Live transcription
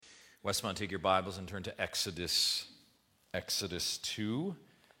Westmount, take your Bibles and turn to Exodus 2.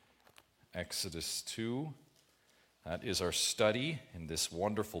 Exodus 2. That is our study in this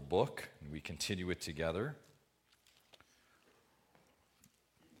wonderful book, and we continue it together.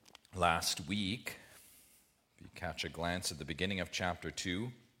 Last week, if you catch a glance at the beginning of chapter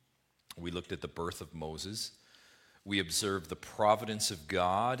 2, we looked at the birth of Moses. We observed the providence of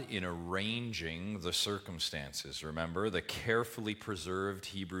God in arranging the circumstances. Remember, the carefully preserved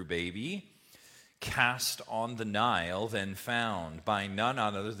Hebrew baby cast on the Nile, then found by none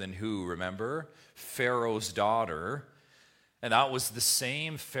other than who, remember? Pharaoh's daughter. And that was the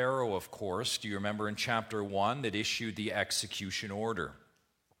same Pharaoh, of course, do you remember in chapter 1, that issued the execution order.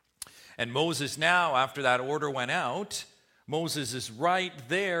 And Moses now, after that order went out, Moses is right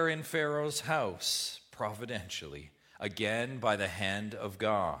there in Pharaoh's house, providentially, again by the hand of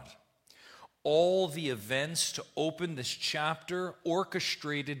God. All the events to open this chapter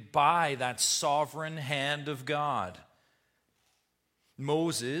orchestrated by that sovereign hand of God.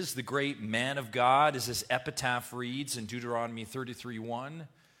 Moses, the great man of God, as his epitaph reads in Deuteronomy 33:1,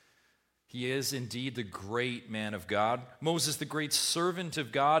 he is indeed the great man of God. Moses, the great servant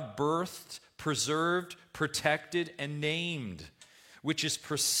of God, birthed, preserved, protected, and named, which is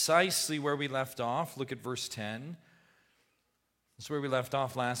precisely where we left off. Look at verse 10. That's where we left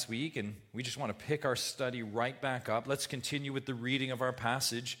off last week, and we just want to pick our study right back up. Let's continue with the reading of our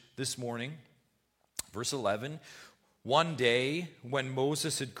passage this morning. Verse 11, one day when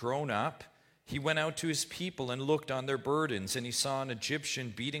Moses had grown up, he went out to his people and looked on their burdens, and he saw an Egyptian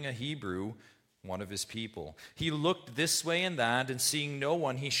beating a Hebrew, one of his people. He looked this way and that, and seeing no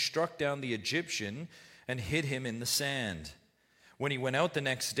one, he struck down the Egyptian and hid him in the sand. When he went out the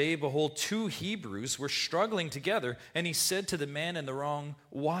next day, behold, two Hebrews were struggling together, and he said to the man in the wrong,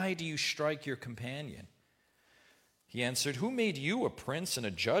 "Why do you strike your companion?" He answered, "Who made you a prince and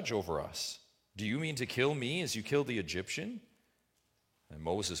a judge over us? Do you mean to kill me as you killed the Egyptian?" And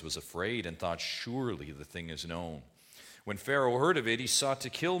Moses was afraid and thought, "Surely the thing is known." When Pharaoh heard of it, he sought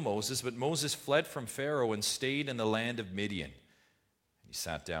to kill Moses, but Moses fled from Pharaoh and stayed in the land of Midian. He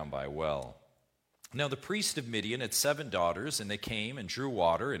sat down by a well. Now the priest of Midian had 7 daughters, and they came and drew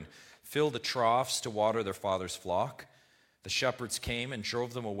water and filled the troughs to water their father's flock. The shepherds came and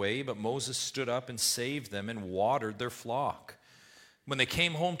drove them away, but Moses stood up and saved them and watered their flock. When they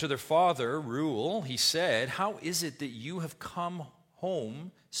came home to their father, Reuel, he said, "How is it that you have come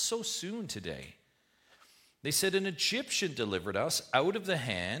home so soon today?" They said, "An Egyptian delivered us out of the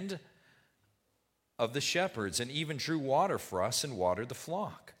hand of the shepherds, and even drew water for us and watered the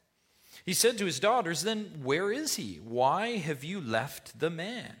flock." He said to his daughters, "Then where is he? Why have you left the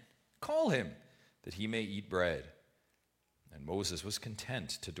man? Call him, that he may eat bread." And Moses was content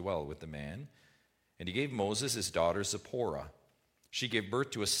to dwell with the man. And he gave Moses his daughter Zipporah. She gave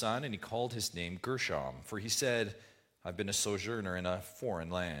birth to a son, and he called his name Gershom, for he said, "I've been a sojourner in a foreign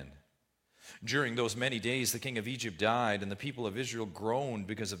land." During those many days the king of Egypt died, and the people of Israel groaned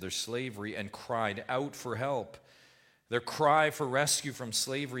because of their slavery and cried out for help. Their cry for rescue from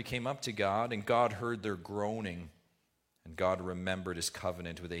slavery came up to God, and God heard their groaning. And God remembered his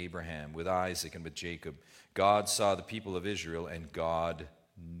covenant with Abraham, with Isaac, and with Jacob. God saw the people of Israel, and God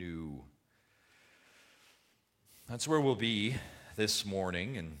knew. That's where we'll be this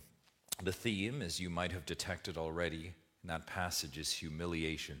morning, and the theme, as you might have detected already in that passage, is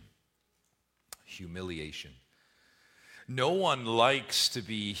humiliation. Humiliation. No one likes to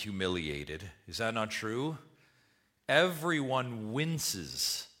be humiliated. Is that not true? Everyone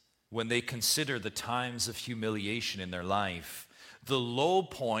winces when they consider the times of humiliation in their life. The low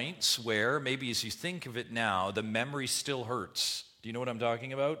points where, maybe as you think of it now, the memory still hurts. Do you know what I'm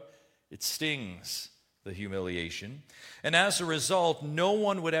talking about? It stings, the humiliation. And as a result, no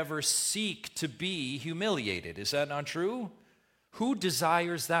one would ever seek to be humiliated. Is that not true? Who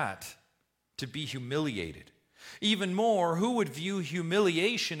desires that, to be humiliated? Even more, who would view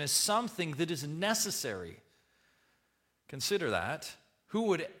humiliation as something that is necessary? Consider that. Who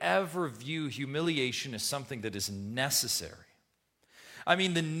would ever view humiliation as something that is necessary? I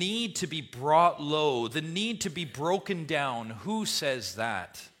mean, the need to be brought low, the need to be broken down. Who says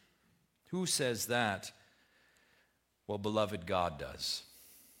that? Who says that? Well, beloved, God does.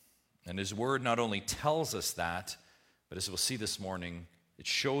 And his word not only tells us that, but as we'll see this morning, it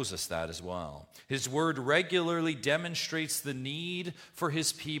shows us that as well. His word regularly demonstrates the need for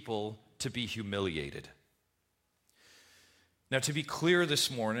his people to be humiliated. Now, to be clear this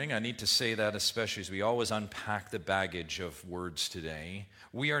morning, I need to say that especially as we always unpack the baggage of words today,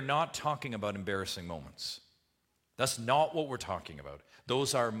 we are not talking about embarrassing moments. That's not what we're talking about.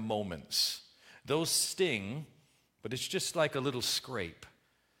 Those are moments. Those sting, but it's just like a little scrape.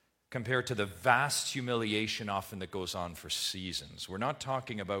 compared to the vast humiliation often that goes on for seasons. We're not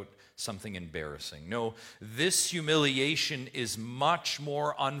talking about something embarrassing. No, this humiliation is much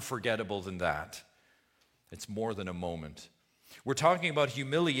more unforgettable than that. It's more than a moment. We're talking about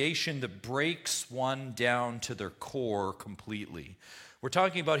humiliation that breaks one down to their core completely. We're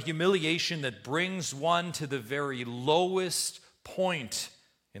talking about humiliation that brings one to the very lowest point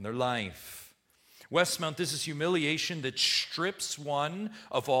in their life. Westmount, this is humiliation that strips one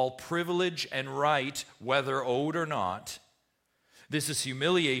of all privilege and right, whether owed or not. This is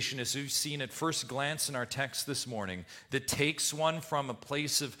humiliation, as we've seen at first glance in our text this morning, that takes one from a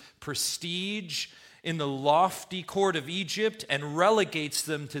place of prestige in the lofty court of Egypt and relegates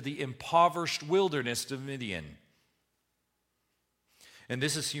them to the impoverished wilderness of Midian. And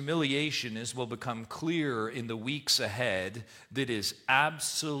this is humiliation, as will become clear in the weeks ahead, that is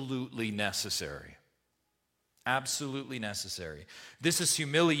absolutely necessary. Absolutely necessary. This is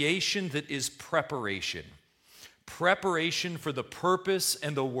humiliation that is preparation. Preparation for the purpose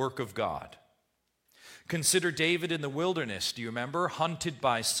and the work of God. Consider David in the wilderness. Do you remember? Hunted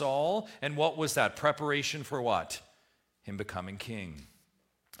by Saul. And what was that? Preparation for what? Him becoming king.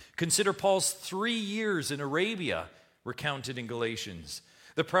 Consider Paul's 3 years in Arabia, recounted in Galatians.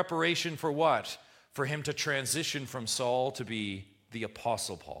 The preparation for what? For him to transition from Saul to be the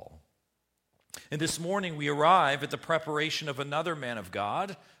Apostle Paul. And this morning we arrive at the preparation of another man of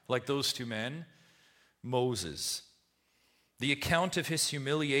God, like those two men, Moses. The account of his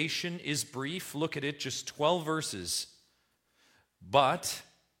humiliation is brief. Look at it, just 12 verses. But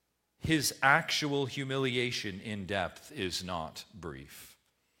his actual humiliation in depth is not brief.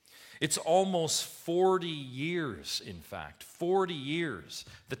 It's almost 40 years, in fact, 40 years.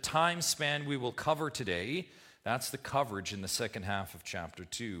 The time span we will cover today, that's the coverage in the second half of chapter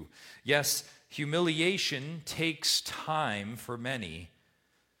 2. Yes, humiliation takes time for many,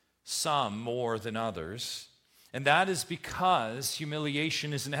 some more than others. And that is because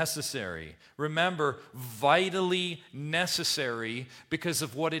humiliation is necessary. Remember, vitally necessary because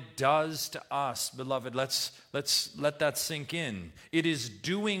of what it does to us. Beloved, let's let that sink in. It is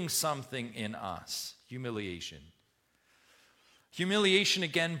doing something in us, humiliation. Humiliation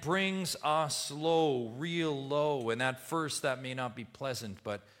again brings us low, real low. And at first that may not be pleasant,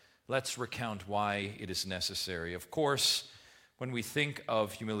 but let's recount why it is necessary. Of course, when we think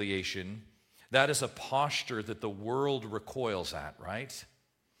of humiliation, that is a posture that the world recoils at, right?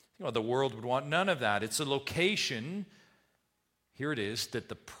 You know, the world would want none of that. It's a location, here it is, that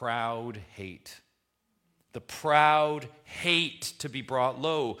the proud hate. The proud hate to be brought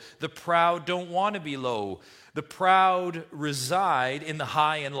low. The proud don't want to be low. The proud reside in the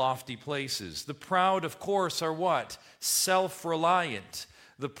high and lofty places. The proud, of course, are what? Self-reliant.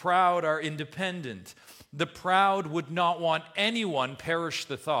 The proud are independent. The proud would not want anyone, perish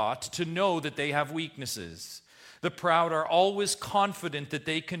the thought, to know that they have weaknesses. The proud are always confident that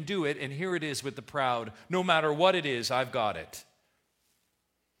they can do it, and here it is with the proud. No matter what it is, I've got it.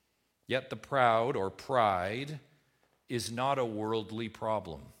 Yet the proud, or pride, is not a worldly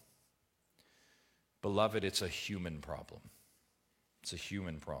problem. Beloved, it's a human problem. It's a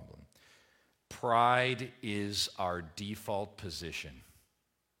human problem. Pride is our default position.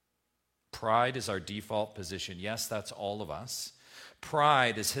 Pride is our default position. Yes, that's all of us.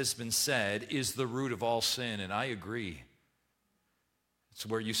 Pride, as has been said, is the root of all sin, and I agree. It's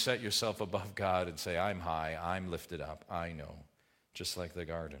where you set yourself above God and say, I'm high, I'm lifted up, I know, just like the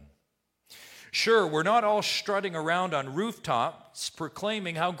garden. Sure, we're not all strutting around on rooftops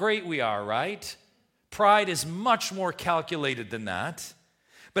proclaiming how great we are, right? Pride is much more calculated than that.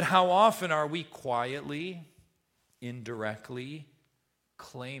 But how often are we quietly, indirectly,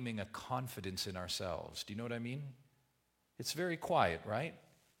 claiming a confidence in ourselves? Do you know what I mean? It's very quiet, right?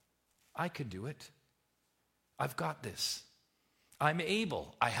 I can do it. I've got this. I'm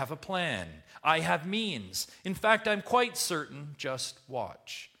able. I have a plan. I have means. In fact, I'm quite certain. Just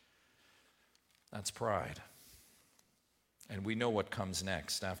watch. That's pride. And we know what comes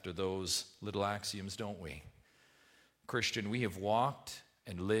next after those little axioms, don't we? Christian, we have walked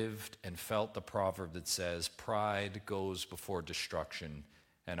and lived and felt the proverb that says, pride goes before destruction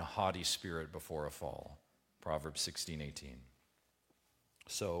and a haughty spirit before a fall. Proverbs 16:18.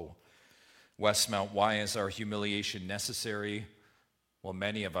 So, Westmount, why is our humiliation necessary? Well,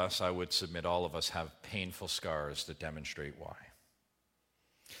 many of us, I would submit all of us, have painful scars that demonstrate why.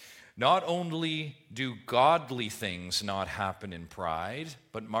 Not only do godly things not happen in pride,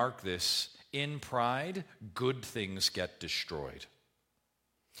 but mark this, in pride, good things get destroyed.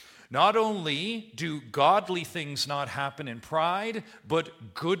 Not only do godly things not happen in pride,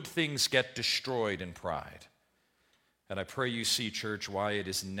 but good things get destroyed in pride. And I pray you see, church, why it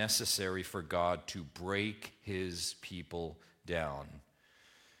is necessary for God to break his people down.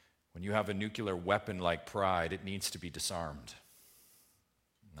 When you have a nuclear weapon like pride, it needs to be disarmed.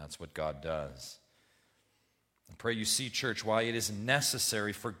 And that's what God does. I pray you see, church, why it is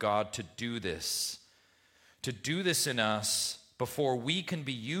necessary for God to do this. To do this in us before we can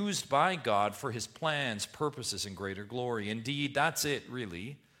be used by God for his plans, purposes, and greater glory. Indeed, that's it,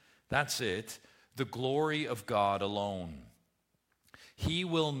 really. That's it. The glory of God alone. He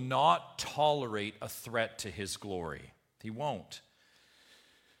will not tolerate a threat to his glory. He won't.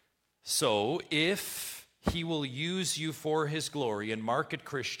 So, if he will use you for his glory, and mark it,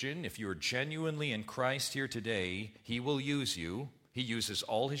 Christian, if you are genuinely in Christ here today, he will use you. He uses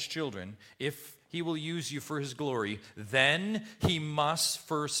all his children. If he will use you for his glory, then he must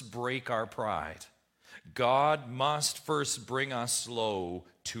first break our pride. God must first bring us low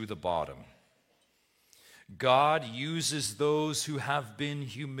to the bottom. God uses those who have been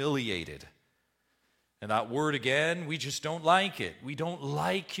humiliated. And that word again, we just don't like it. We don't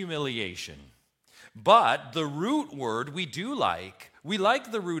like humiliation. But the root word we do like. We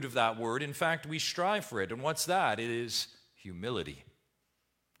like the root of that word. In fact, we strive for it. And what's that? It is humility.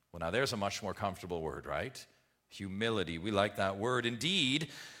 Well, now there's a much more comfortable word, right? Humility. We like that word. Indeed,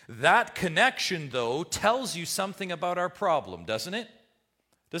 that connection, though, tells you something about our problem, doesn't it?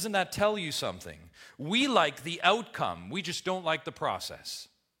 Doesn't that tell you something? We like the outcome. We just don't like the process.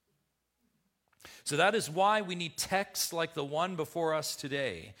 So that is why we need texts like the one before us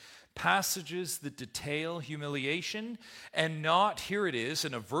today. Passages that detail humiliation, and not, here it is,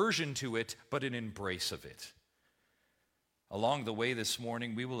 an aversion to it, but an embrace of it. Along the way this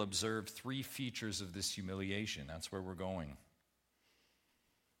morning, we will observe 3 features of this humiliation. That's where we're going.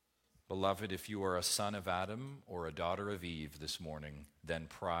 Beloved, if you are a son of Adam or a daughter of Eve this morning, then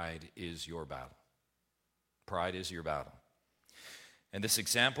pride is your battle. Pride is your battle. And this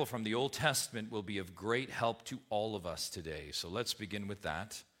example from the Old Testament will be of great help to all of us today. So let's begin with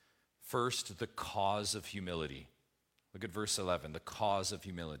that. First, the cause of humility. Look at verse 11, the cause of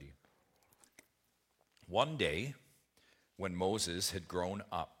humility. One day, when Moses had grown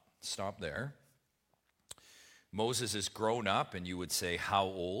up, stop there. Moses is grown up, and you would say, how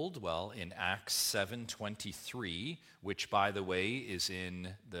old? Well, in Acts 7:23, which, by the way, is in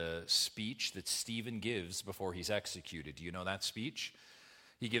the speech that Stephen gives before he's executed. Do you know that speech?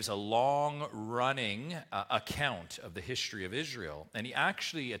 He gives a long-running account of the history of Israel, and he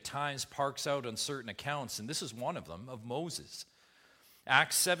actually at times parks out on certain accounts, and this is one of them, of Moses.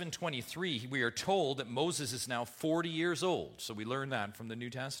 Acts 7:23, we are told that Moses is now 40 years old, so we learn that from the New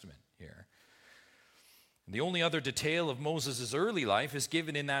Testament here. The only other detail of Moses' early life is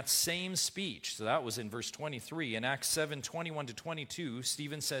given in that same speech. So that was in verse 23. In Acts 7:21-22,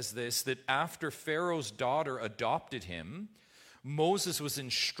 Stephen says this, that after Pharaoh's daughter adopted him, Moses was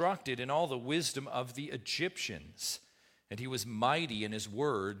instructed in all the wisdom of the Egyptians, and he was mighty in his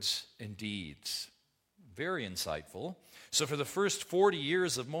words and deeds. Very insightful. So for the first 40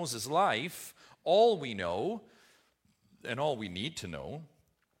 years of Moses' life, all we know, and all we need to know,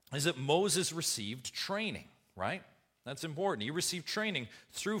 is that Moses received training, right? That's important. He received training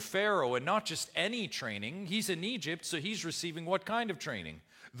through Pharaoh, and not just any training. He's in Egypt, so he's receiving what kind of training?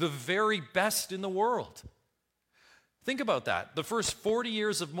 The very best in the world. Think about that. The first 40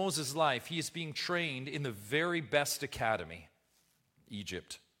 years of Moses' life, he is being trained in the very best academy,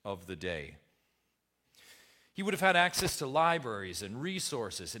 Egypt of the day. He would have had access to libraries and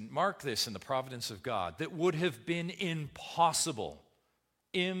resources, and mark this in the providence of God, that would have been impossible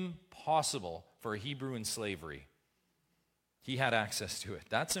for a Hebrew in slavery. He had access to it.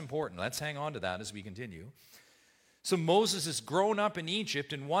 That's important. Let's hang on to that as we continue. So Moses has grown up in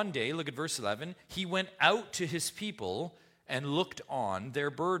Egypt, and one day, look at verse 11, he went out to his people and looked on their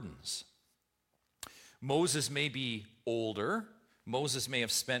burdens. Moses may be older. Moses may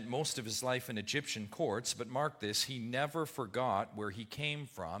have spent most of his life in Egyptian courts, but mark this, he never forgot where he came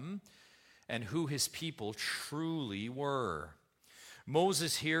from and who his people truly were.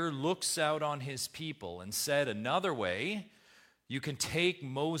 Moses here looks out on his people, and said another way, you can take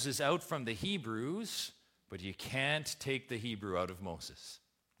Moses out from the Hebrews, but you can't take the Hebrew out of Moses.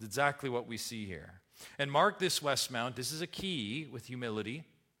 That's exactly what we see here. And mark this, Westmount, this is a key with humility.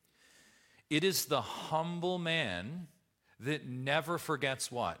 It is the humble man that never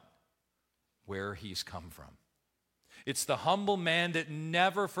forgets what? Where he's come from. It's the humble man that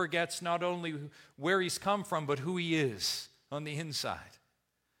never forgets not only where he's come from, but who he is on the inside.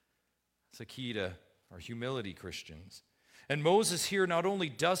 It's a key to our humility, Christians. And Moses here not only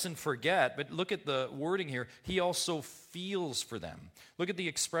doesn't forget, but look at the wording here, he also feels for them. Look at the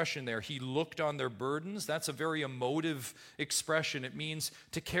expression there. He looked on their burdens. That's a very emotive expression. It means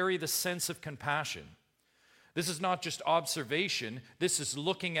to carry the sense of compassion. This is not just observation. This is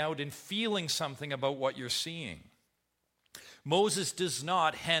looking out and feeling something about what you're seeing. Moses does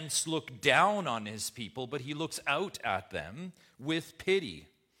not hence look down on his people, but he looks out at them with pity.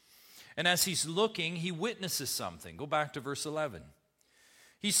 And as he's looking, he witnesses something. Go back to verse 11.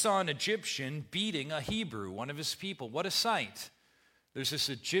 He saw an Egyptian beating a Hebrew, one of his people. What a sight. There's this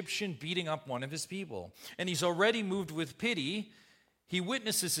Egyptian beating up one of his people. And he's already moved with pity. He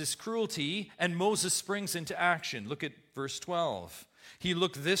witnesses his cruelty, and Moses springs into action. Look at verse 12. He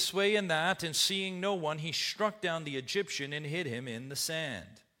looked this way and that, and seeing no one, he struck down the Egyptian and hid him in the sand.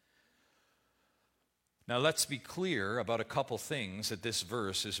 Now let's be clear about a couple things that this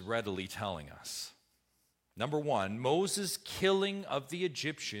verse is readily telling us. Number one, Moses' killing of the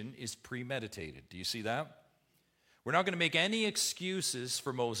Egyptian is premeditated. Do you see that? We're not going to make any excuses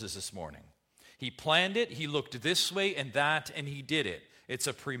for Moses this morning. He planned it, he looked this way and that, and he did it. It's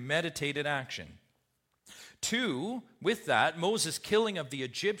a premeditated action. Two, with that, Moses' killing of the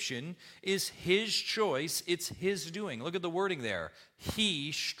Egyptian is his choice. It's his doing. Look at the wording there.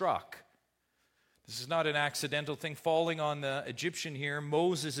 He struck. This is not an accidental thing falling on the Egyptian here.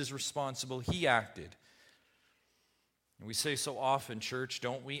 Moses is responsible. He acted. And we say so often, church,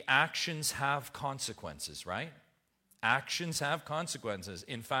 don't we? Actions have consequences, right? Actions have consequences.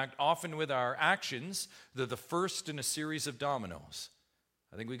 In fact, often with our actions, they're the first in a series of dominoes.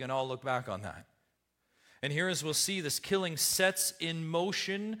 I think we can all look back on that. And here, as we'll see, this killing sets in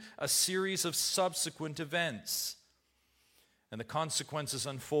motion a series of subsequent events. And the consequences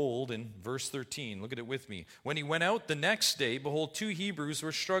unfold in verse 13. Look at it with me. When he went out the next day, behold, two Hebrews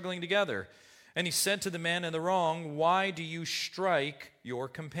were struggling together. And he said to the man in the wrong, "Why do you strike your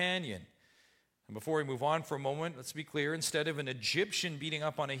companion?" And before we move on for a moment, let's be clear. Instead of an Egyptian beating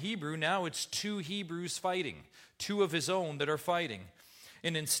up on a Hebrew, now it's two Hebrews fighting, two of his own that are fighting.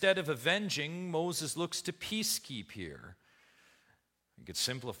 And instead of avenging, Moses looks to peacekeep here. It gets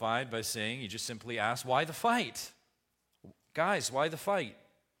simplified by saying, he just simply asks, why the fight? Guys, why the fight?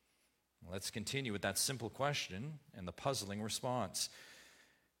 Let's continue with that simple question and the puzzling response.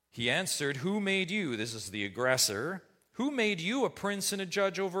 He answered, "Who made you?" This is the aggressor. "Who made you a prince and a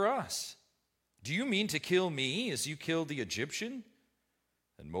judge over us? Do you mean to kill me as you killed the Egyptian?"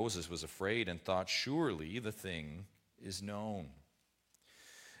 And Moses was afraid and thought, surely the thing is known.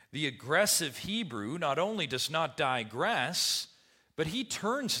 The aggressive Hebrew not only does not digress, but he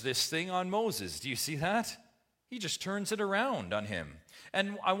turns this thing on Moses. Do you see that? He just turns it around on him.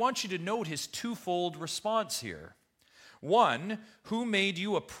 And I want you to note his twofold response here. One, "Who made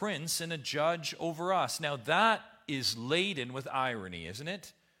you a prince and a judge over us?" Now that is laden with irony, isn't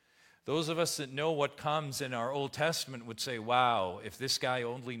it? Those of us that know what comes in our Old Testament would say, wow, if this guy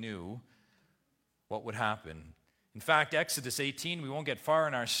only knew what would happen. In fact, Exodus 18, we won't get far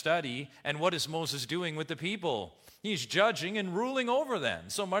in our study, and what is Moses doing with the people? He's judging and ruling over them,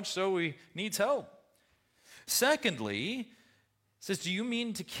 so much so he needs help. Secondly, it says, "Do you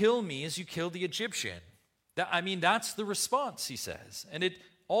mean to kill me as you killed the Egyptian?" That's the response, he says. And it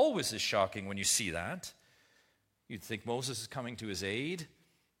always is shocking when you see that. You'd think Moses is coming to his aid.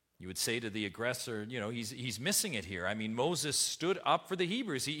 You would say to the aggressor, he's missing it here. Moses stood up for the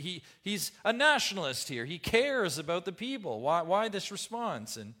Hebrews. He's a nationalist here. He cares about the people. Why this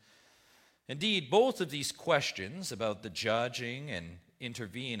response? And indeed, both of these questions about the judging and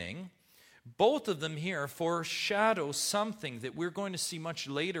intervening, both of them here foreshadow something that we're going to see much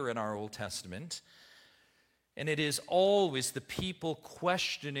later in our Old Testament. And it is always the people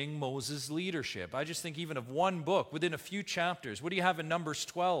questioning Moses' leadership. I just think even of one book, within a few chapters. What do you have in Numbers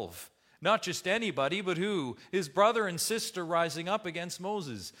 12? Not just anybody, but who? His brother and sister rising up against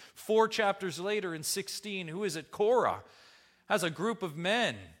Moses. 4 chapters later in 16, who is it? Korah has a group of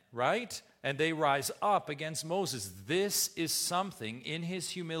men, right? And they rise up against Moses. This is something in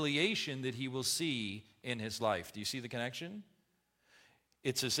his humiliation that he will see in his life. Do you see the connection?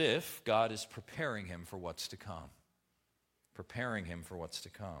 It's as if God is preparing him for what's to come. Preparing him for what's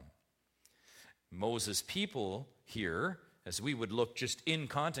to come. Moses' people here, as we would look just in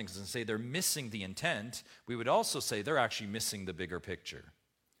context and say they're missing the intent, we would also say they're actually missing the bigger picture.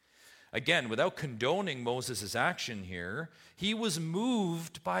 Again, without condoning Moses' action here, he was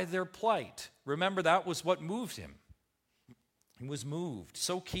moved by their plight. Remember, that was what moved him. He was moved.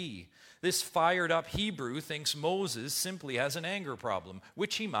 So key. This fired up Hebrew thinks Moses simply has an anger problem,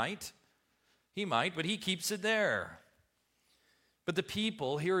 which he might. He might, but he keeps it there. But the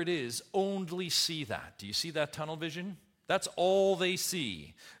people, here it is, only see that. Do you see that tunnel vision? That's all they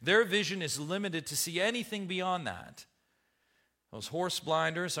see. Their vision is limited to see anything beyond that. Those horse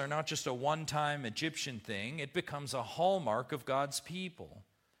blinders are not just a one-time Egyptian thing. It becomes a hallmark of God's people.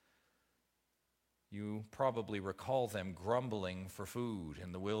 You probably recall them grumbling for food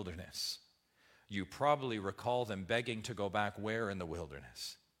in the wilderness. You probably recall them begging to go back where in the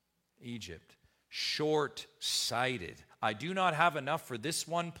wilderness? Egypt. Short-sighted. I do not have enough for this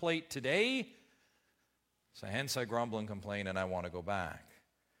one plate today, so hence I grumble and complain and I want to go back.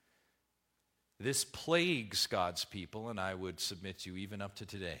 This plagues God's people, and I would submit to you even up to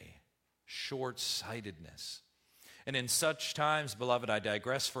today. Short-sightedness. And in such times, beloved, I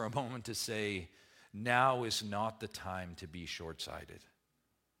digress for a moment to say, now is not the time to be short-sighted.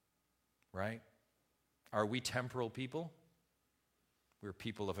 Right? Are we temporal people? We're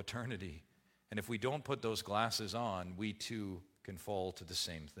people of eternity. And if we don't put those glasses on, we too can fall to the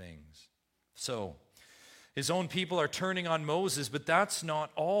same things. So, his own people are turning on Moses, but that's not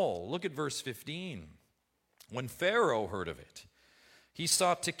all. Look at verse 15. When Pharaoh heard of it, he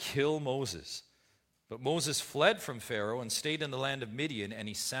sought to kill Moses. But Moses fled from Pharaoh and stayed in the land of Midian, and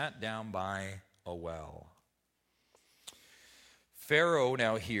he sat down by a well. Pharaoh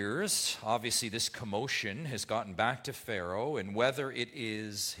now hears, obviously this commotion has gotten back to Pharaoh, and whether it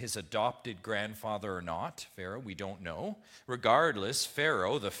is his adopted grandfather or not, Pharaoh, we don't know. Regardless,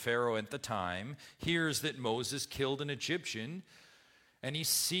 Pharaoh, the Pharaoh at the time, hears that Moses killed an Egyptian, and he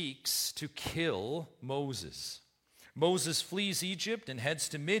seeks to kill Moses. Moses flees Egypt and heads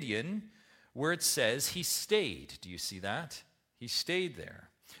to Midian, where it says he stayed. Do you see that? He stayed there.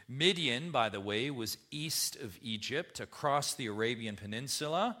 Midian, by the way, was east of Egypt, across the Arabian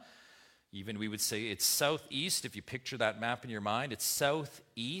Peninsula. Even we would say it's southeast, if you picture that map in your mind. It's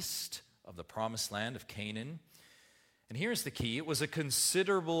southeast of the promised land of Canaan. And here's the key. It was a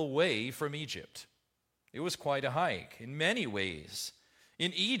considerable way from Egypt. It was quite a hike in many ways.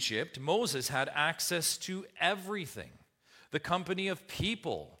 In Egypt, Moses had access to everything. The company of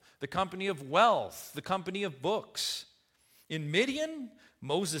people, the company of wealth, the company of books. In Midian,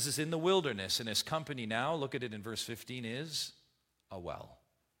 Moses is in the wilderness, and his company now, look at it in verse 15, is a well.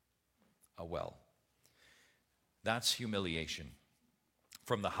 A well. That's humiliation.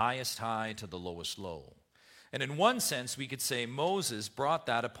 From the highest high to the lowest low. And in one sense, we could say Moses brought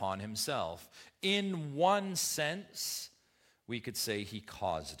that upon himself. In one sense, we could say he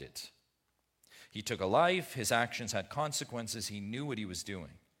caused it. He took a life, his actions had consequences, he knew what he was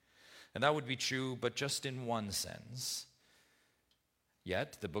doing. And that would be true, but just in one sense.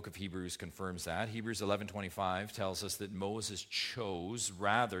 Yet, the book of Hebrews confirms that. Hebrews 11:25 tells us that Moses chose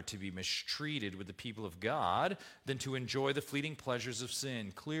rather to be mistreated with the people of God than to enjoy the fleeting pleasures of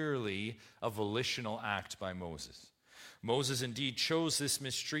sin. Clearly, a volitional act by Moses. Moses indeed chose this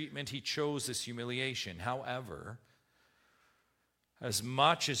mistreatment. He chose this humiliation. However, as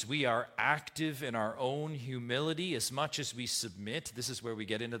much as we are active in our own humility, as much as we submit, this is where we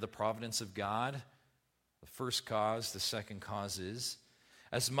get into the providence of God. The first cause, the second cause is,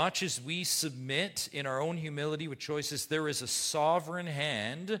 as much as we submit in our own humility with choices, there is a sovereign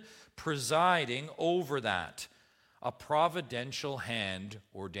hand presiding over that, a providential hand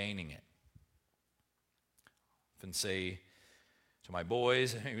ordaining it. I often say to my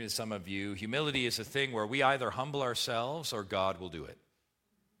boys, maybe to some of you, humility is a thing where we either humble ourselves or God will do it.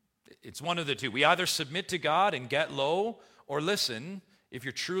 It's one of the two. We either submit to God and get low, or listen, if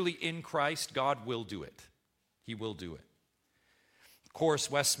you're truly in Christ, God will do it. He will do it. Of course,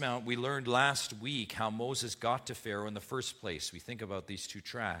 Westmount, we learned last week how Moses got to Pharaoh in the first place. We think about these two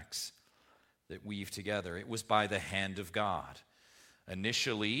tracks that weave together. It was by the hand of God.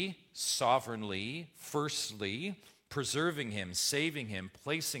 Initially, sovereignly, firstly, preserving him, saving him,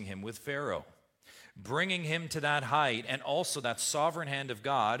 placing him with Pharaoh, bringing him to that height, and also that sovereign hand of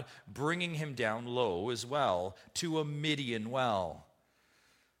God bringing him down low as well to a Midian well.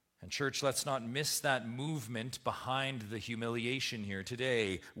 And church, let's not miss that movement behind the humiliation here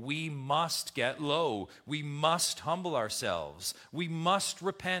today. We must get low. We must humble ourselves. We must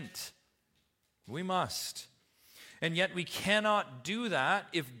repent. We must. And yet we cannot do that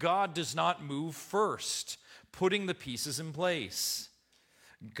if God does not move first, putting the pieces in place.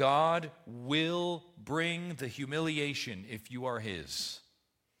 God will bring the humiliation if you are his.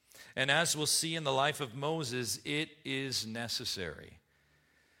 And as we'll see in the life of Moses, it is necessary.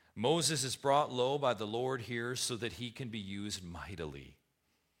 Moses is brought low by the Lord here so that he can be used mightily.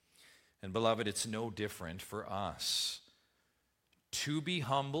 And beloved, it's no different for us. To be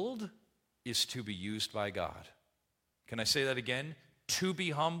humbled is to be used by God. Can I say that again? To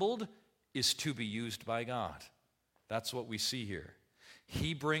be humbled is to be used by God. That's what we see here.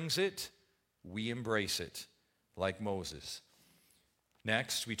 He brings it, we embrace it. like Moses.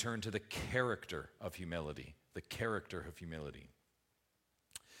 Next, we turn to the character of humility. The character of humility.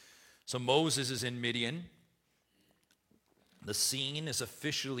 So Moses is in Midian. The scene is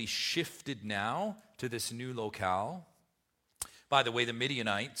officially shifted now to this new locale. By the way, the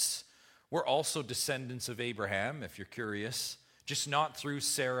Midianites were also descendants of Abraham, if you're curious, just not through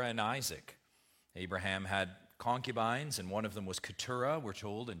Sarah and Isaac. Abraham had concubines, and one of them was Keturah, we're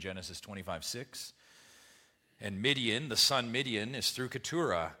told in Genesis 25:6. And Midian, the son Midian, is through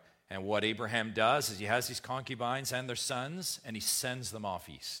Keturah. And what Abraham does is he has these concubines and their sons, and he sends them off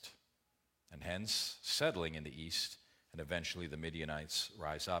east. And hence, settling in the east, and eventually the Midianites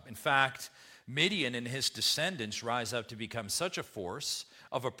rise up. In fact, Midian and his descendants rise up to become such a force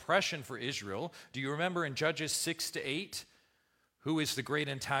of oppression for Israel. Do you remember in Judges 6-8, who is the great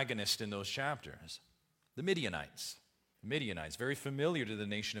antagonist in those chapters? The Midianites. Midianites, very familiar to the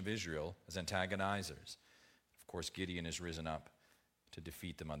nation of Israel as antagonizers. Of course, Gideon has risen up to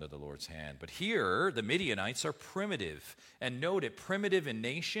defeat them under the Lord's hand. But here, the Midianites are primitive. And note it, primitive in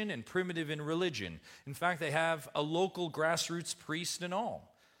nation and primitive in religion. In fact, they have a local grassroots priest and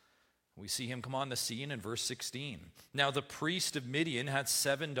all. We see him come on the scene in verse 16. Now the priest of Midian had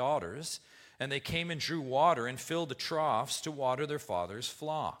 7 daughters, and they came and drew water and filled the troughs to water their father's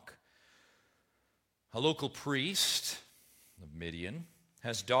flock. A local priest of Midian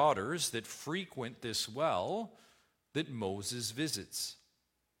has daughters that frequent this well that Moses visits.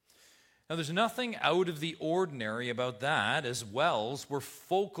 Now, there's nothing out of the ordinary about that, as wells were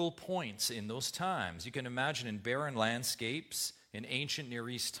focal points in those times. You can imagine in barren landscapes in ancient Near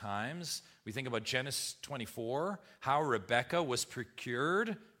East times, we think about Genesis 24, how Rebekah was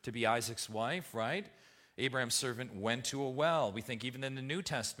procured to be Isaac's wife, right? Abraham's servant went to a well. We think even in the New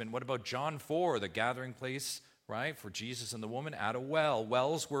Testament, what about John 4, the gathering place, right, for Jesus and the woman at a well?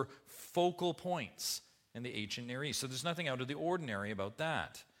 Wells were focal points in the ancient Near East. So there's nothing out of the ordinary about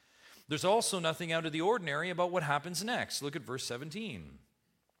that. There's also nothing out of the ordinary about what happens next. Look at verse 17.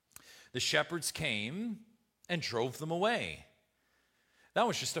 The shepherds came and drove them away. That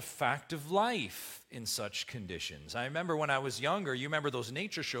was just a fact of life in such conditions. I remember when I was younger, you remember those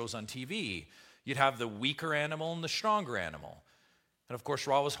nature shows on TV. You'd have the weaker animal and the stronger animal. And of course,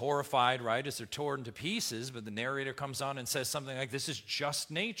 we're always horrified, right, as they're torn to pieces, but the narrator comes on and says something like, this is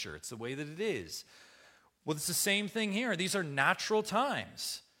just nature. It's the way that it is. Well, it's the same thing here. These are natural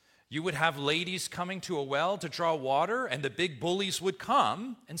times. You would have ladies coming to a well to draw water, and the big bullies would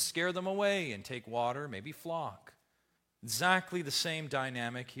come and scare them away and take water, maybe flock. Exactly the same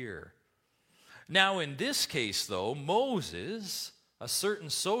dynamic here. Now, in this case, though, Moses, a certain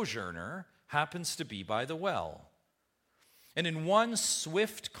sojourner, happens to be by the well. And in one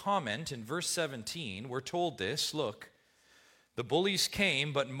swift comment in verse 17, we're told this, look, the bullies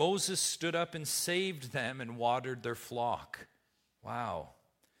came, but Moses stood up and saved them and watered their flock. Wow.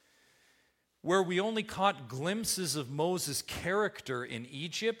 Where we only caught glimpses of Moses' character in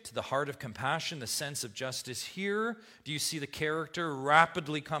Egypt, the heart of compassion, the sense of justice, here, do you see the character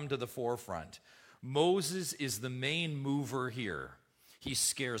rapidly come to the forefront? Moses is the main mover here. He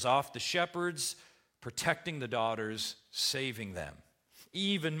scares off the shepherds, protecting the daughters, saving them.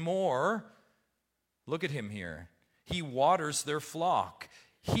 Even more, look at him here. He waters their flock.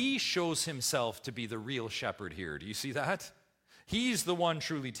 He shows himself to be the real shepherd here. Do you see that? He's the one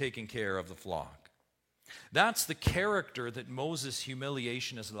truly taking care of the flock. That's the character that Moses'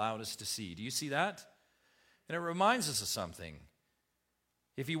 humiliation has allowed us to see. Do you see that? And it reminds us of something.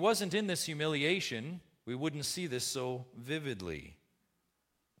 If he wasn't in this humiliation, we wouldn't see this so vividly.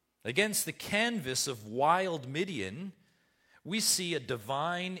 Against the canvas of wild Midian, we see a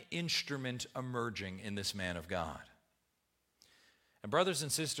divine instrument emerging in this man of God. And brothers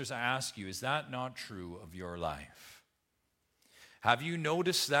and sisters, I ask you, is that not true of your life? Have you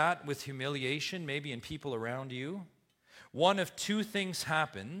noticed that with humiliation, maybe in people around you? One of two things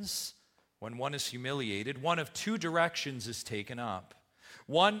happens when one is humiliated. One of two directions is taken up.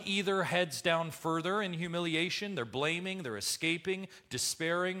 One either heads down further in humiliation, they're blaming, they're escaping,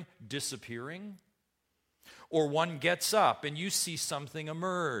 despairing, disappearing. Or one gets up and you see something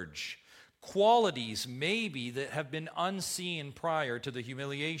emerge. Qualities maybe that have been unseen prior to the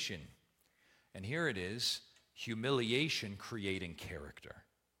humiliation. And here it is, humiliation creating character.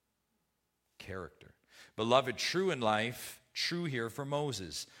 Character. Beloved, true in life, true here for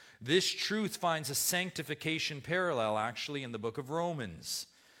Moses. This truth finds a sanctification parallel actually in the book of Romans.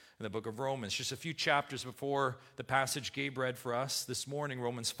 In the book of Romans, just a few chapters before the passage Gabe read for us this morning,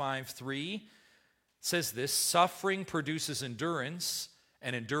 Romans 5:3 says this, suffering produces endurance,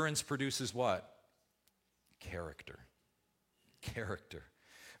 and endurance produces what? Character. Character.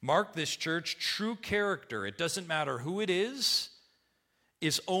 Mark this, church, true character, it doesn't matter who it is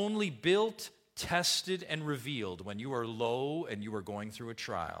only built, tested, and revealed when you are low and you are going through a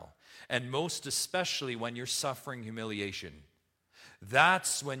trial, and most especially when you're suffering humiliation.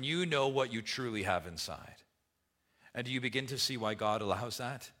 That's when you know what you truly have inside. And do you begin to see why God allows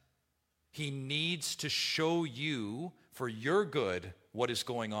that? He needs to show you, for your good, what is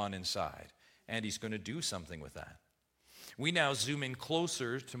going on inside. And he's going to do something with that. We now zoom in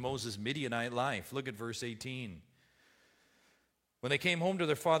closer to Moses' Midianite life. Look at verse 18. When they came home to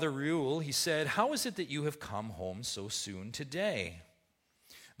their father Reuel, he said, "How is it that you have come home so soon today?"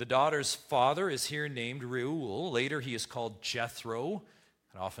 The daughter's father is here named Reuel. Later he is called Jethro.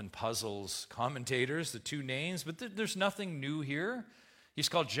 It often puzzles commentators, the two names, but there's nothing new here. He's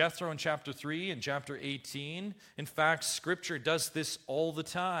called Jethro in chapter 3 and chapter 18. In fact, Scripture does this all the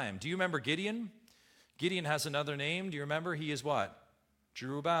time. Do you remember Gideon? Gideon has another name. Do you remember? He is what?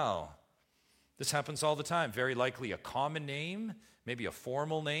 Jerubbaal. This happens all the time. Very likely a common name, maybe a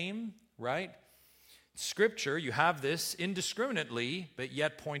formal name, right? Scripture, you have this indiscriminately, but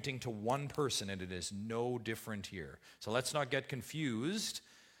yet pointing to one person, and it is no different here. So let's not get confused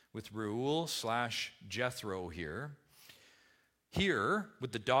with Reuel/Jethro here. Here,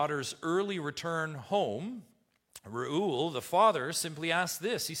 with the daughter's early return home, Reuel, the father, simply asks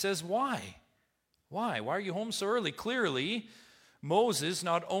this. He says, why? Why? Why are you home so early? Clearly, Moses,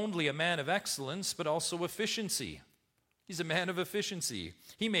 not only a man of excellence, but also efficiency. He's a man of efficiency.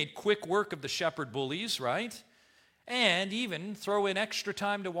 He made quick work of the shepherd bullies, right? And even throw in extra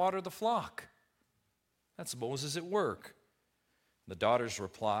time to water the flock. That's Moses at work. The daughter's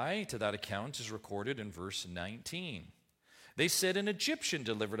reply to that account is recorded in verse 19. They said, "An Egyptian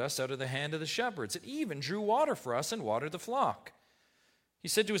delivered us out of the hand of the shepherds, and even drew water for us and watered the flock." He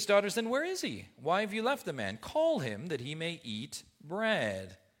said to his daughters, "Then where is he? Why have you left the man? Call him that he may eat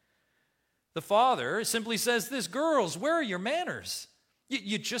bread." The father simply says this, "Girls, where are your manners?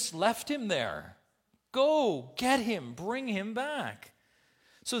 You just left him there. Go, get him, bring him back.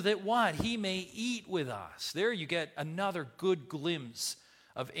 So that what? He may eat with us." There you get another good glimpse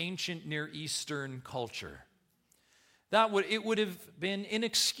of ancient Near Eastern culture. It would have been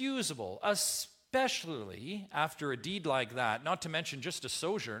inexcusable, especially after a deed like that, not to mention just a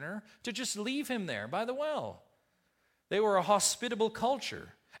sojourner, to just leave him there by the well. They were a hospitable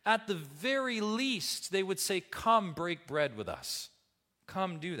culture. At the very least, they would say, "Come break bread with us.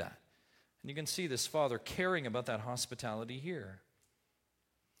 Come do that." And you can see this father caring about that hospitality here.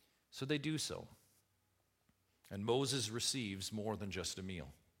 So they do so. And Moses receives more than just a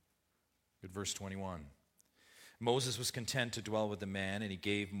meal. Good, verse 21. Moses was content to dwell with the man, and he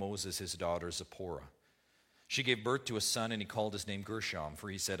gave Moses his daughter Zipporah. She gave birth to a son, and he called his name Gershom,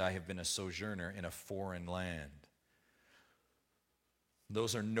 for he said, "I have been a sojourner in a foreign land."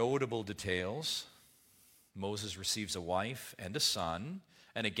 Those are notable details. Moses receives a wife and a son.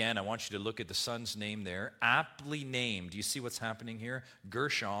 And again, I want you to look at the son's name there, aptly named. Do you see what's happening here?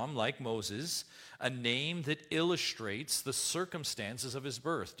 Gershom, like Moses, a name that illustrates the circumstances of his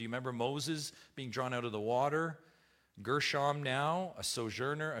birth. Do you remember Moses being drawn out of the water? Gershom now, a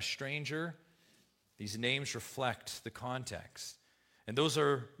sojourner, a stranger. These names reflect the context. And those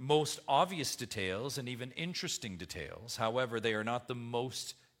are most obvious details and even interesting details. However, they are not the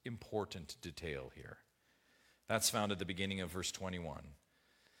most important detail here. That's found at the beginning of verse 21.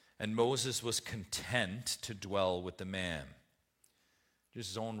 And Moses was content to dwell with the man.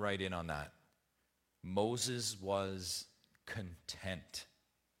 Just zone right in on that. Moses was content.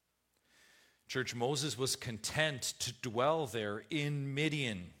 Church, Moses was content to dwell there in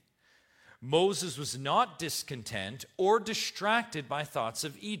Midian. Moses was not discontent or distracted by thoughts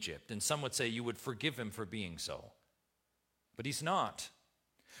of Egypt. And some would say you would forgive him for being so. But he's not.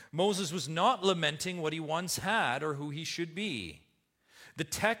 Moses was not lamenting what he once had or who he should be. The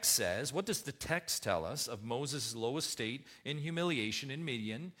text says, what does the text tell us of Moses' low estate in humiliation in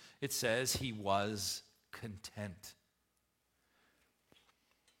Midian? It says he was content.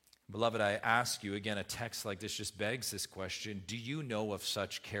 Beloved, I ask you, again, a text like this just begs this question. Do you know of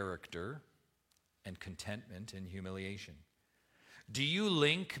such character and contentment in humiliation? Do you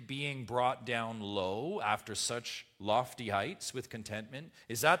link being brought down low after such lofty heights with contentment?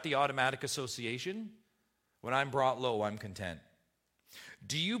 Is that the automatic association? When I'm brought low, I'm content.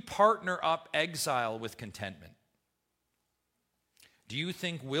 Do you partner up exile with contentment? Do you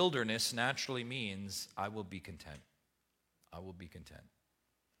think wilderness naturally means I will be content? I will be content.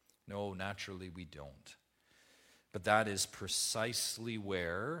 No, naturally we don't. But that is precisely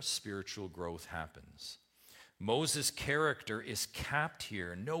where spiritual growth happens. Moses' character is capped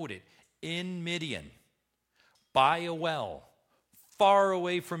here, note it, in Midian, by a well, far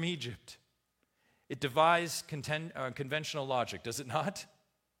away from Egypt. It defies conventional logic, does it not?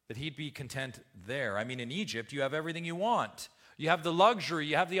 That he'd be content there. I mean, in Egypt, you have everything you want. You have the luxury,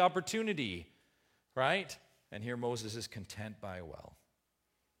 you have the opportunity, right? And here Moses is content by a well.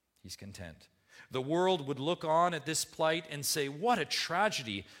 He's content. The world would look on at this plight and say, what a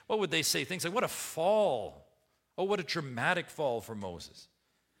tragedy. What would they say? Things like, what a fall. Oh, what a dramatic fall for Moses.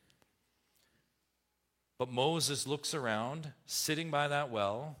 But Moses looks around, sitting by that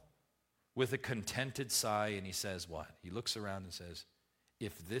well, with a contented sigh, and he says what? He looks around and says,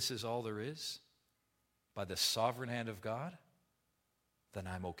 if this is all there is, by the sovereign hand of God, then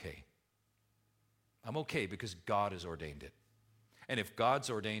I'm okay. I'm okay because God has ordained it. And if God's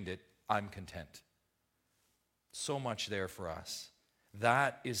ordained it, I'm content. So much there for us.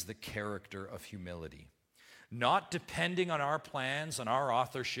 That is the character of humility. Not depending on our plans, on our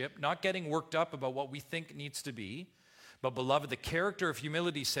authorship, not getting worked up about what we think needs to be. But beloved, the character of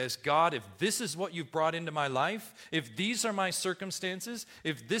humility says, God, if this is what you've brought into my life, if these are my circumstances,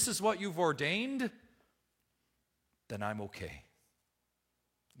 if this is what you've ordained, then I'm okay.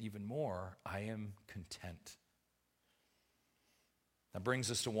 Even more, I am content. That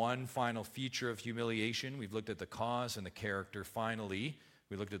brings us to one final feature of humiliation. We've looked at the cause and the character. Finally,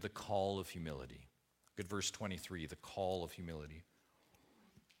 we looked at the call of humility. Look at verse 23, the call of humility.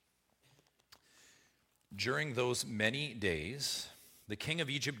 During those many days, the king of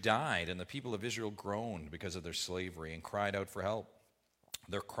Egypt died, and the people of Israel groaned because of their slavery and cried out for help.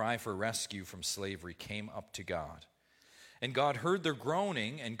 Their cry for rescue from slavery came up to God. And God heard their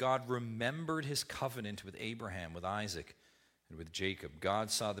groaning, and God remembered his covenant with Abraham, with Isaac, and with Jacob. God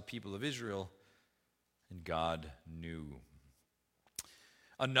saw the people of Israel, and God knew.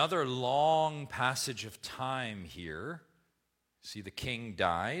 Another long passage of time here. See, the king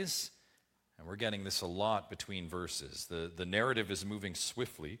dies, and we're getting this a lot between verses. The narrative is moving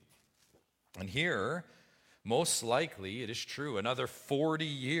swiftly. And here, most likely, it is true, another 40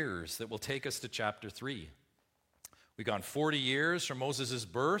 years that will take us to chapter 3. We've gone 40 years from Moses'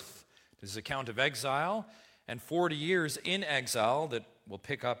 birth to his account of exile, and 40 years in exile that we'll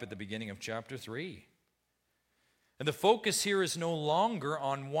pick up at the beginning of chapter 3. And the focus here is no longer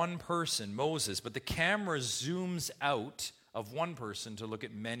on one person, Moses, but the camera zooms out of one person to look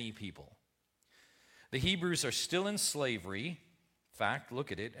at many people. The Hebrews are still in slavery. In fact,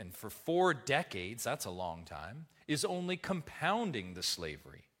 look at it, and for 4 decades, that's a long time, is only compounding the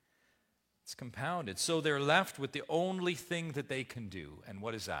slavery. It's compounded. So they're left with the only thing that they can do. And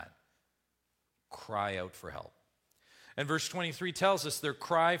what is that? Cry out for help. And verse 23 tells us their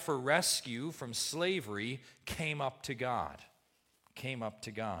cry for rescue from slavery came up to God. Came up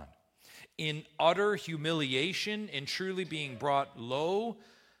to God. In utter humiliation, in truly being brought low,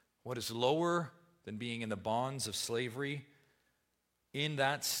 what is lower than being in the bonds of slavery? In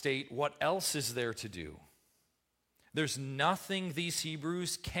that state, what else is there to do? There's nothing these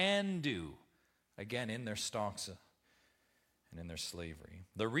Hebrews can do, again, in their stocks and in their slavery.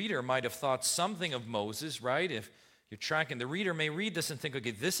 The reader might have thought something of Moses, right? If you're tracking, the reader may read this and think,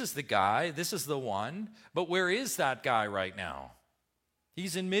 okay, this is the guy, this is the one, but where is that guy right now?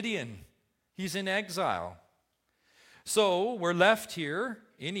 He's in Midian. He's in exile. So we're left here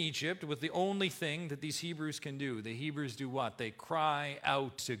in Egypt with the only thing that these Hebrews can do. The Hebrews do what? They cry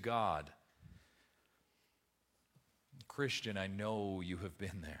out to God. Christian, I know you have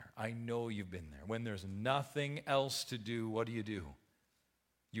been there. I know you've been there. When there's nothing else to do, what do?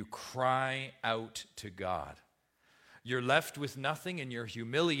 You cry out to God. You're left with nothing. In your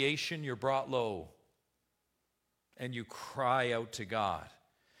humiliation, you're brought low. And you cry out to God.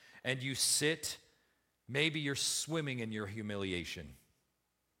 And you sit, maybe you're swimming in your humiliation.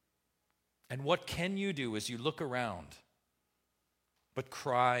 And what can you do as you look around but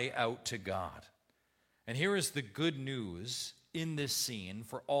cry out to God? And here is the good news in this scene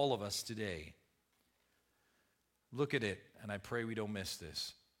for all of us today. Look at it, and I pray we don't miss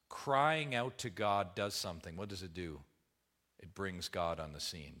this. Crying out to God does something. What does it do? It brings God on the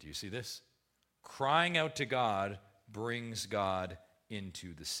scene. Do you see this? Crying out to God brings God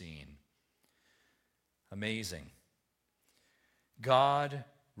into the scene. Amazing. God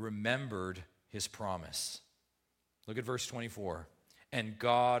remembered his promise. Look at verse 24. And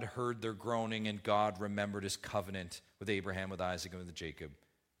God heard their groaning, and God remembered his covenant with Abraham, with Isaac, and with Jacob.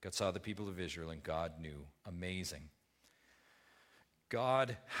 God saw the people of Israel, and God knew. Amazing.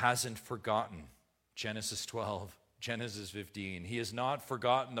 God hasn't forgotten Genesis 12, Genesis 15. He has not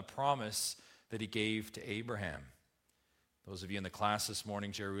forgotten the promise that he gave to Abraham. Those of you in the class this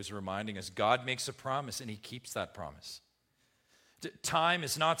morning, Jerry was reminding us, God makes a promise, and he keeps that promise. Time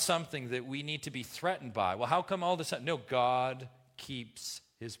is not something that we need to be threatened by. Well, how come all this? No, God keeps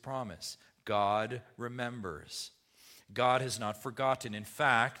his promise. God remembers. God has not forgotten. In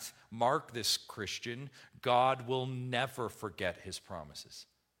fact, mark this, Christian, God will never forget his promises.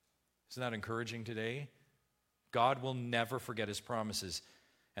 Isn't that encouraging today? God will never forget his promises.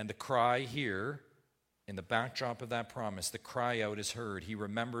 And the cry here, in the backdrop of that promise, the cry out is heard. He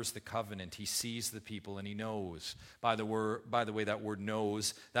remembers the covenant. He sees the people and he knows. By the way, that word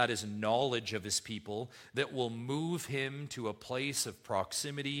knows, that is knowledge of his people that will move him to a place of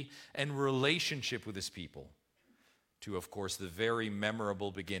proximity and relationship with his people. To, of course, the very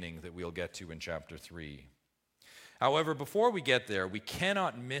memorable beginning that we'll get to in chapter 3. However, before we get there, we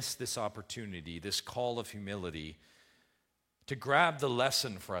cannot miss this opportunity, this call of humility, to grab the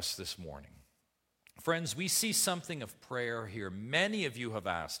lesson for us this morning. Friends, we see something of prayer here. Many of you have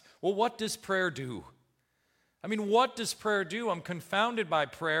asked, well, what does prayer do? I mean, what does prayer do? I'm confounded by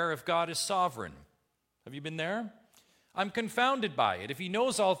prayer if God is sovereign. Have you been there? I'm confounded by it. If he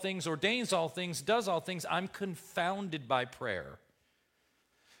knows all things, ordains all things, does all things, I'm confounded by prayer.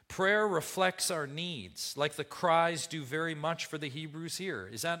 Prayer reflects our needs, like the cries do very much for the Hebrews here.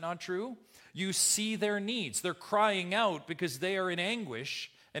 Is that not true? You see their needs. They're crying out because they are in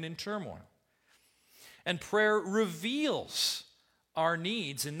anguish and in turmoil. And prayer reveals our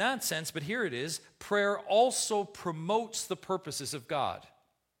needs in that sense, but here it is. Prayer also promotes the purposes of God.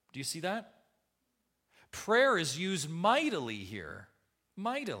 Do you see that? Prayer is used mightily here.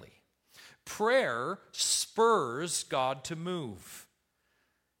 Mightily. Prayer spurs God to move.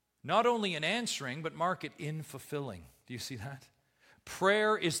 Not only in answering, but mark it, in fulfilling. Do you see that?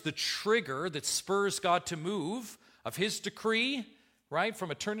 Prayer is the trigger that spurs God to move of his decree, right,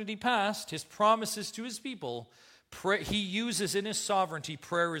 from eternity past, his promises to his people. He uses in his sovereignty,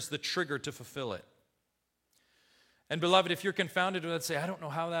 prayer is the trigger to fulfill it. And beloved, if you're confounded with that, say, I don't know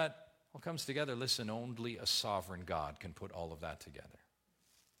how that all comes together. Listen, only a sovereign God can put all of that together.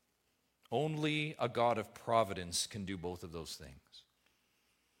 Only a God of providence can do both of those things.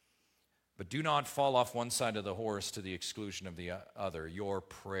 But do not fall off one side of the horse to the exclusion of the other. Your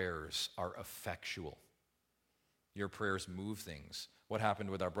prayers are effectual. Your prayers move things. What happened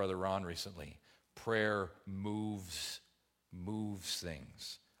with our brother Ron recently? Prayer moves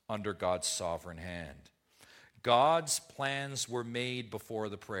things under God's sovereign hand. God's plans were made before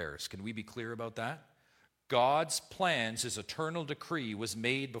the prayers. Can we be clear about that? God's plans, his eternal decree, was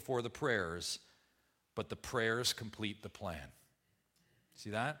made before the prayers, but the prayers complete the plan. See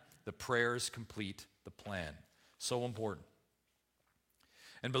that? The prayers complete the plan. So important.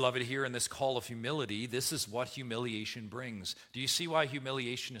 And beloved, here in this call of humility, this is what humiliation brings. Do you see why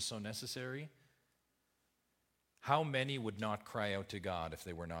humiliation is so necessary? How many would not cry out to God if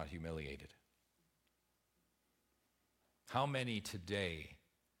they were not humiliated? How many today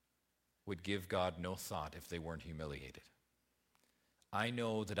would give God no thought if they weren't humiliated? I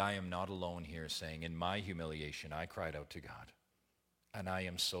know that I am not alone here saying, in my humiliation, I cried out to God. And I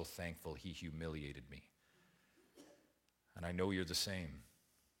am so thankful he humiliated me. And I know you're the same.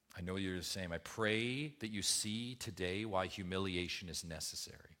 I know you're the same. I pray that you see today why humiliation is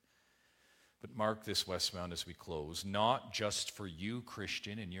necessary. But mark this, Westmount, as we close, not just for you,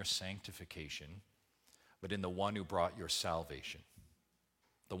 Christian, in your sanctification, but in the one who brought your salvation.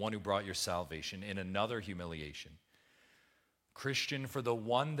 The one who brought your salvation in another humiliation. Christian, for the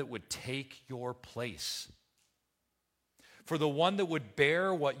one that would take your place. For the one that would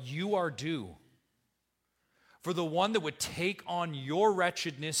bear what you are due. For the one that would take on your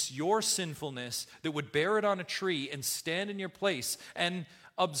wretchedness, your sinfulness, that would bear it on a tree and stand in your place and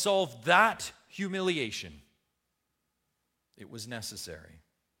absolve that humiliation. It was necessary.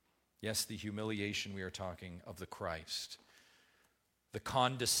 Yes, the humiliation we are talking of the Christ. The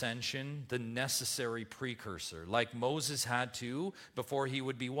condescension, the necessary precursor, like Moses had to before he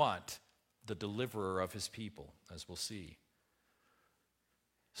would be what? The deliverer of his people, as we'll see.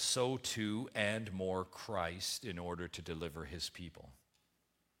 So too and more Christ in order to deliver his people.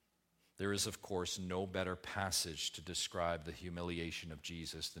 There is, of course, no better passage to describe the humiliation of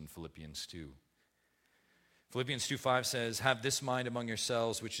Jesus than Philippians 2. Philippians 2:5 says, have this mind among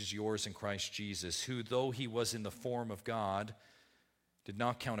yourselves, which is yours in Christ Jesus, who, though he was in the form of God, did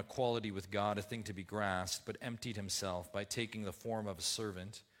not count equality with God a thing to be grasped, but emptied himself by taking the form of a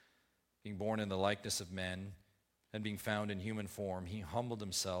servant, being born in the likeness of men, and being found in human form, he humbled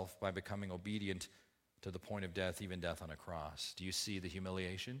himself by becoming obedient to the point of death, even death on a cross. Do you see the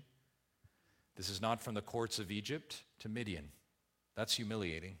humiliation? This is not from the courts of Egypt to Midian. That's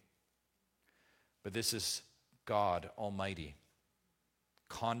humiliating. But this is God Almighty,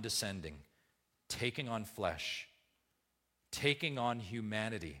 condescending, taking on flesh, taking on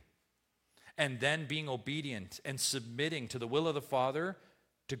humanity, and then being obedient and submitting to the will of the Father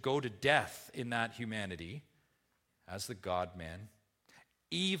to go to death in that humanity as the God-man.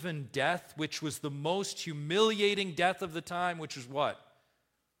 Even death, which was the most humiliating death of the time, which was what?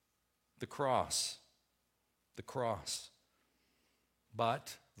 The cross. The cross.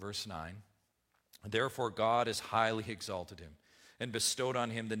 But, verse 9, therefore God has highly exalted him and bestowed on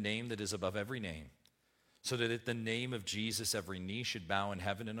him the name that is above every name, so that at the name of Jesus every knee should bow in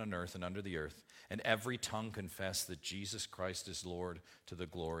heaven and on earth and under the earth, and every tongue confess that Jesus Christ is Lord, to the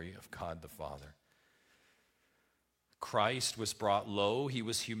glory of God the Father. Christ was brought low. He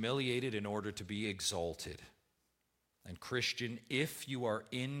was humiliated in order to be exalted. And Christian, if you are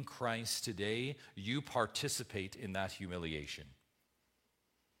in Christ today, you participate in that humiliation.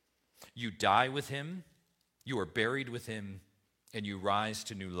 You die with him, you are buried with him, and you rise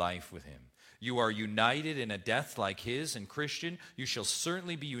to new life with him. You are united in a death like his, and Christian, you shall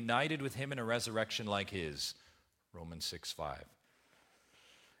certainly be united with him in a resurrection like his. Romans 6:5.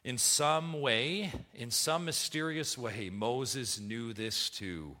 In some way, in some mysterious way, Moses knew this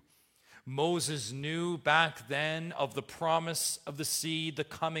too. Moses knew back then of the promise of the seed, the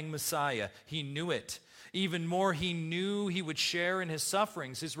coming Messiah. He knew it. Even more, he knew he would share in his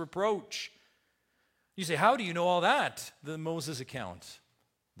sufferings, his reproach. You say, how do you know all that? The Moses account.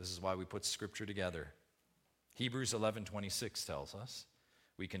 This is why we put Scripture together. Hebrews 11:26 tells us.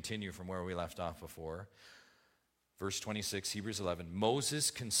 We continue from where we left off before. Verse 26, Hebrews 11, Moses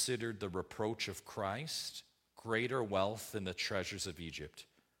considered the reproach of Christ greater wealth than the treasures of Egypt,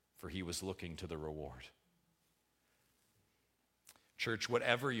 for he was looking to the reward. Church,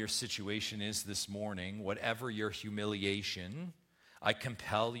 whatever your situation is this morning, whatever your humiliation, I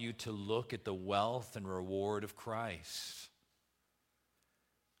compel you to look at the wealth and reward of Christ.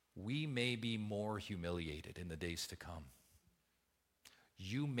 We may be more humiliated in the days to come.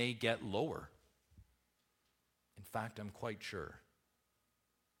 You may get lower. In fact, I'm quite sure.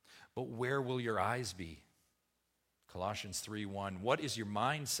 But where will your eyes be? Colossians 3:1. What is your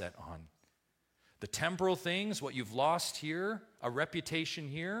mindset on? The temporal things, what you've lost here, a reputation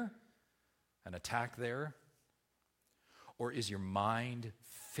here, an attack there? Or is your mind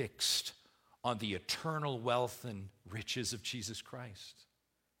fixed on the eternal wealth and riches of Jesus Christ?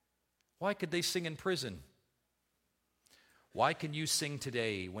 Why could they sing in prison? Why can you sing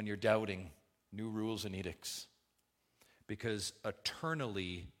today when you're doubting new rules and edicts? Because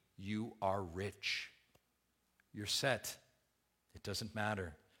eternally you are rich. You're set. It doesn't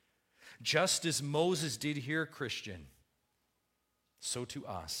matter. Just as Moses did here, Christian, so to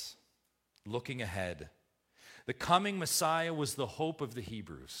us, looking ahead. The coming Messiah was the hope of the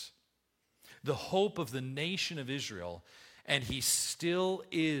Hebrews, the hope of the nation of Israel, and he still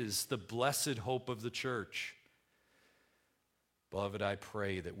is the blessed hope of the church. Beloved, I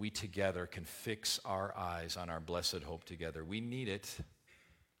pray that we together can fix our eyes on our blessed hope together. We need it.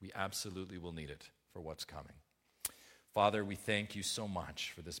 We absolutely will need it for what's coming. Father, we thank you so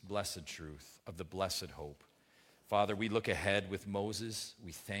much for this blessed truth of the blessed hope. Father, we look ahead with Moses.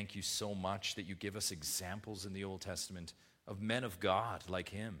 We thank you so much that you give us examples in the Old Testament of men of God like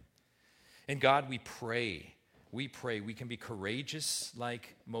him. And God, we pray we can be courageous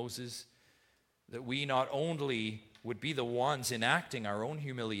like Moses, that we not only would be the ones enacting our own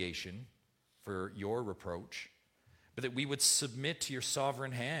humiliation for your reproach, but that we would submit to your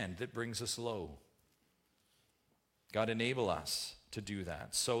sovereign hand that brings us low. God, enable us to do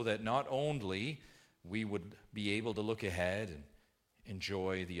that so that not only we would be able to look ahead and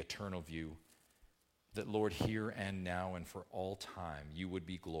enjoy the eternal view, that Lord, here and now and for all time, you would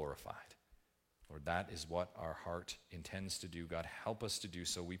be glorified. Lord, that is what our heart intends to do. God, help us to do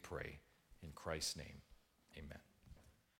so, we pray. In Christ's name, amen.